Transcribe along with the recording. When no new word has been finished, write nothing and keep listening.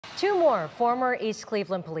Two more former East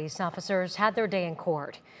Cleveland police officers had their day in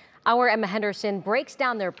court. Our Emma Henderson breaks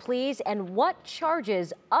down their pleas and what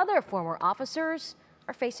charges other former officers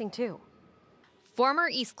are facing too. Former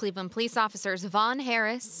East Cleveland police officers Vaughn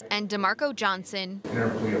Harris and Demarkco Johnson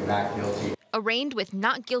Plea of not guilty. arraigned with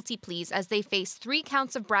not guilty pleas as they face 3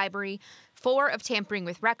 counts of bribery, 4 of tampering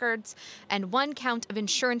with records, and 1 count of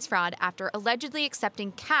insurance fraud after allegedly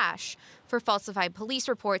accepting cash for falsified police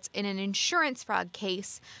reports in an insurance fraud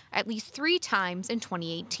case at least 3 times in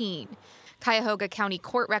 2018. Cuyahoga County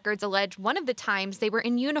court records allege one of the times they were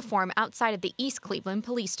in uniform outside of the East Cleveland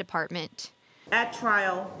Police Department. At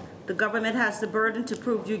trial, the government has the burden to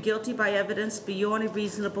prove you guilty by evidence beyond a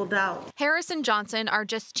reasonable doubt. Harris and Johnson are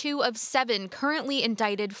just 2 of 7 currently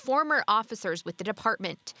indicted former officers with the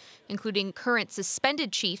department, including current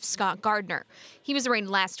suspended chief Scott Gardner. He was arraigned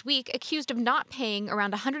last week, accused of not paying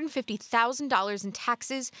around $150,000 in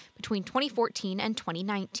taxes between 2014 and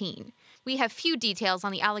 2019. We have few details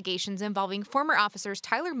on the allegations involving former officers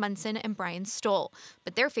Tyler Munson and Brian Stoll,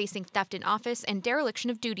 but they're facing theft in office and dereliction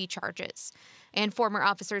of duty charges. And former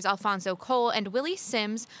officers Alfonso Cole and Willie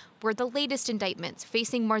Sims were the latest indictments,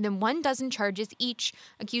 facing more than 12 charges each,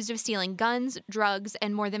 accused of stealing guns, drugs,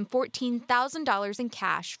 and more than $14,000 in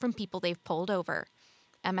cash from people they've pulled over.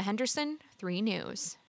 Emma Henderson, 3 News.